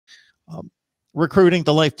recruiting,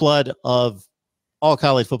 the lifeblood of all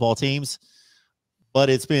college football teams, but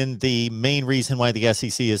it's been the main reason why the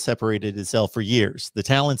SEC has separated itself for years. The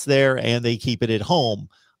talent's there, and they keep it at home.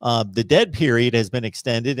 The dead period has been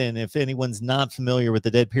extended, and if anyone's not familiar with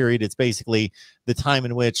the dead period, it's basically the time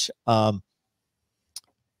in which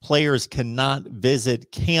players cannot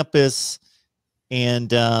visit campus, and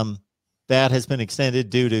that has been extended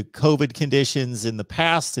due to COVID conditions in the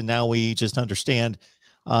past, and now we just understand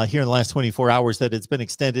here in the last 24 hours that it's been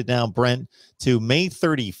extended now, Brent, to May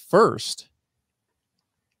 31st.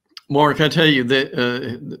 Mark, I tell you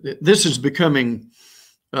that this is becoming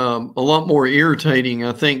a lot more irritating,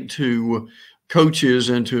 I think, to coaches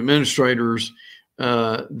and to administrators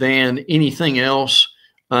than anything else.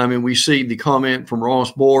 I mean, we see the comment from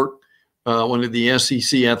Ross Bork, one of the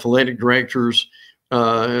SEC athletic directors,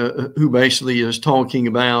 who basically is talking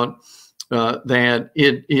about that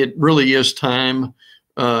it really is time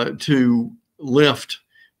to lift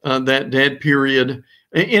that dead period.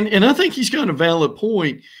 And I think he's got a valid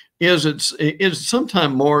point. Is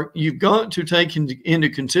sometime, Mark, you've got to take into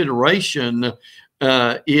consideration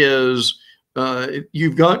you've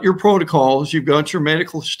got your protocols, you've got your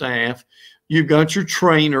medical staff, you've got your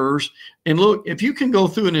trainers. And look, if you can go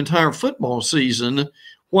through an entire football season,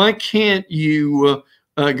 why can't you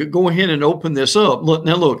go ahead and open this up? Look,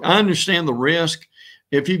 I understand the risk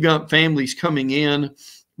if you've got families coming in,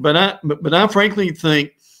 but I frankly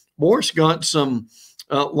think Bork's got some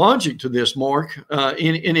logic to this, Mark,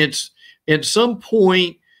 and it's at some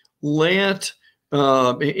point let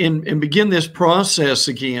and begin this process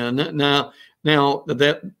again. Now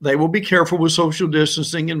that they will be careful with social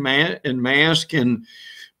distancing and mask and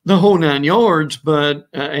the whole 9 yards, but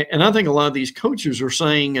and I think a lot of these coaches are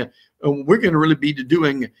saying we're going to really be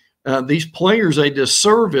doing these players a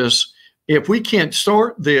disservice if we can't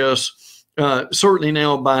start this certainly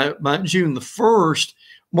now by June the 1st.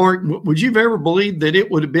 Mark, would you have ever believed that it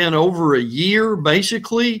would have been over a year,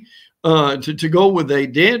 basically, to go with a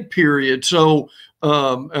dead period? So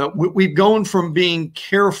we've gone from being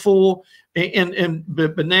careful,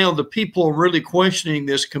 but now the people are really questioning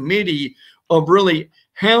this committee of really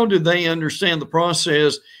how do they understand the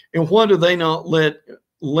process, and why do they not let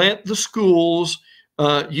the schools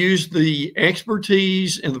use the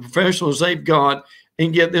expertise and the professionals they've got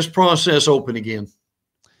and get this process open again?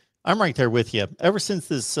 I'm right there with you. Ever since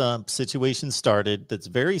this situation started, that's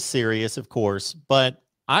very serious, of course, but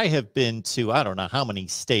I have been to, I don't know how many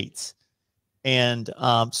states. And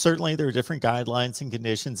certainly there are different guidelines and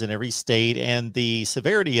conditions in every state, and the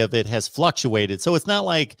severity of it has fluctuated. So it's not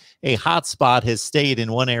like a hot spot has stayed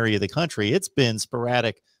in one area of the country. It's been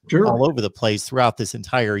sporadic all over the place throughout this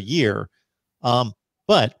entire year.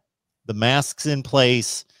 But the masks in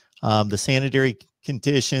place, the sanitary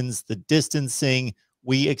conditions, the distancing,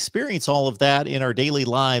 we experience all of that in our daily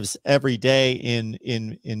lives every day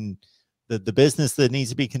in the business that needs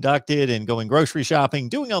to be conducted, and going grocery shopping,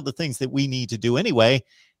 doing all the things that we need to do anyway.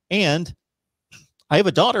 And I have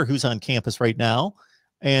a daughter who's on campus right now,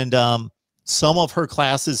 and some of her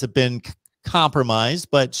classes have been compromised,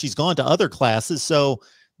 but she's gone to other classes. So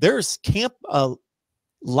there's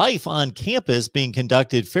life on campus being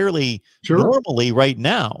conducted fairly normally right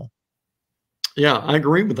now. Yeah, I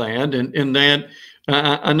agree with that. And that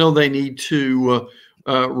I know they need to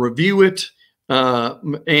review it.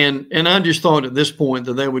 And I just thought at this point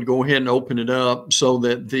that they would go ahead and open it up so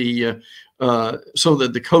that the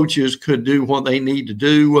coaches could do what they need to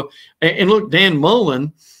do. And look, Dan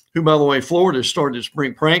Mullen, who, by the way, Florida started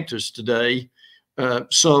spring practice today. And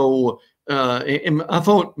I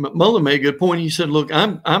thought Mullen made a good point. He said, look,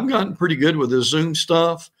 I've gotten pretty good with the Zoom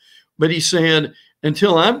stuff, but he said,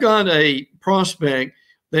 until I've got a prospect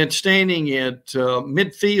that's standing at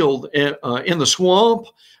midfield in the swamp,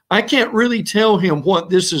 I can't really tell him what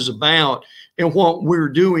this is about and what we're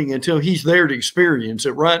doing until he's there to experience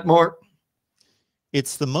it. Right, Mark?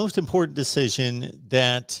 It's the most important decision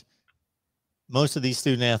that most of these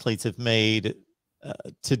student athletes have made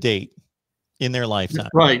to date in their lifetime.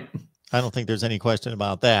 Right. I don't think there's any question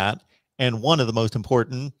about that. And one of the most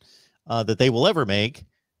important that they will ever make.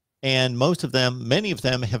 And many of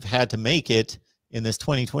them have had to make it in this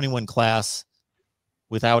 2021 class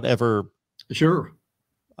without ever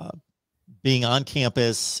being on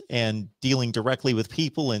campus and dealing directly with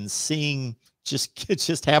people and seeing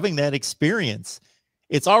just having that experience.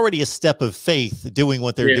 It's already a step of faith doing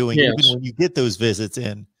what they're doing. Yes. Even when you get those visits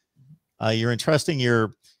in, you're entrusting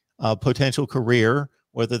your potential career,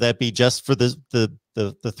 whether that be just for the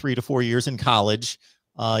 3 to 4 years in college,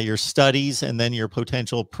 your studies, and then your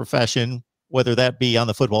potential profession, whether that be on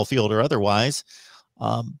the football field or otherwise.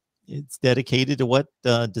 it's dedicated to what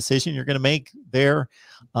decision you're going to make there.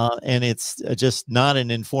 And it's just not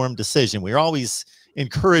an informed decision. We're always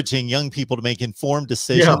encouraging young people to make informed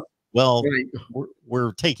decisions. Yeah. Well, Right.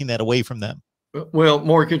 we're taking that away from them. Well,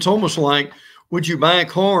 Mark, it's almost like, would you buy a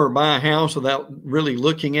car or buy a house without really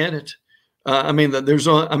looking at it? I mean,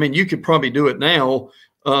 you could probably do it now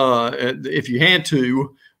if you had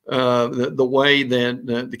to. The way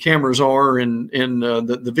that the cameras are and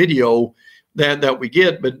the video that we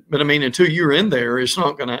get, but I mean, until you're in there, it's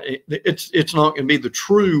not gonna be the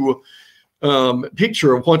true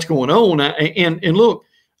picture of what's going on. And look,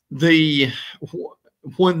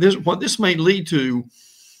 what this may lead to,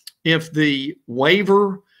 if the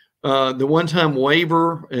waiver, the one-time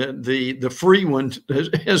waiver, the free one,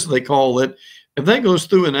 as they call it, if that goes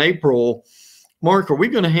through in April, Mark, are we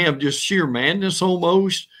going to have just sheer madness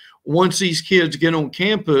almost once these kids get on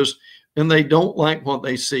campus and they don't like what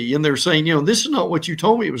they see and they're saying, this is not what you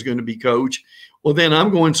told me it was going to be, Coach. Well, then I'm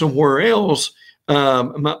going somewhere else.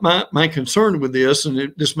 My concern with this,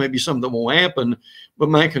 and this may be something that won't happen, but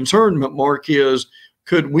my concern, Mark, is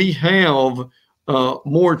could we have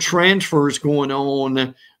more transfers going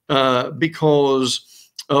on because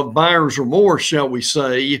of buyer's remorse, shall we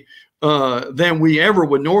say, than we ever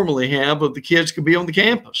would normally have if the kids could be on the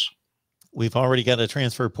campus? We've already got a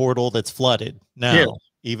transfer portal that's flooded now, yeah.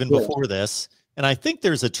 even before this. And I think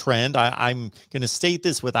there's a trend. I'm going to state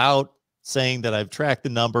this without saying that I've tracked the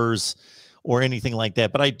numbers or anything like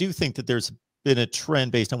that, but I do think that there's been a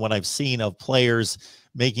trend based on what I've seen of players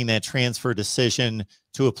making that transfer decision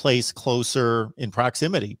to a place closer in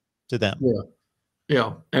proximity to them.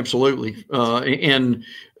 Yeah, absolutely. And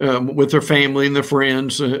with their family and their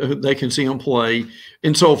friends, they can see them play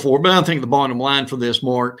and so forth. But I think the bottom line for this,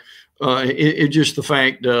 Mark, it's just the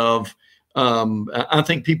fact of I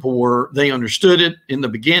think they understood it in the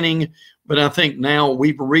beginning, but I think now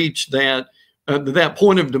we've reached that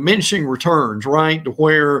point of diminishing returns, right? To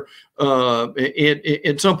where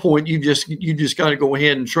at some point you just got to go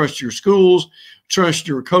ahead and trust your schools, trust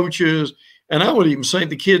your coaches, and I would even say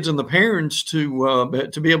the kids and the parents to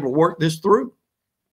be able to work this through.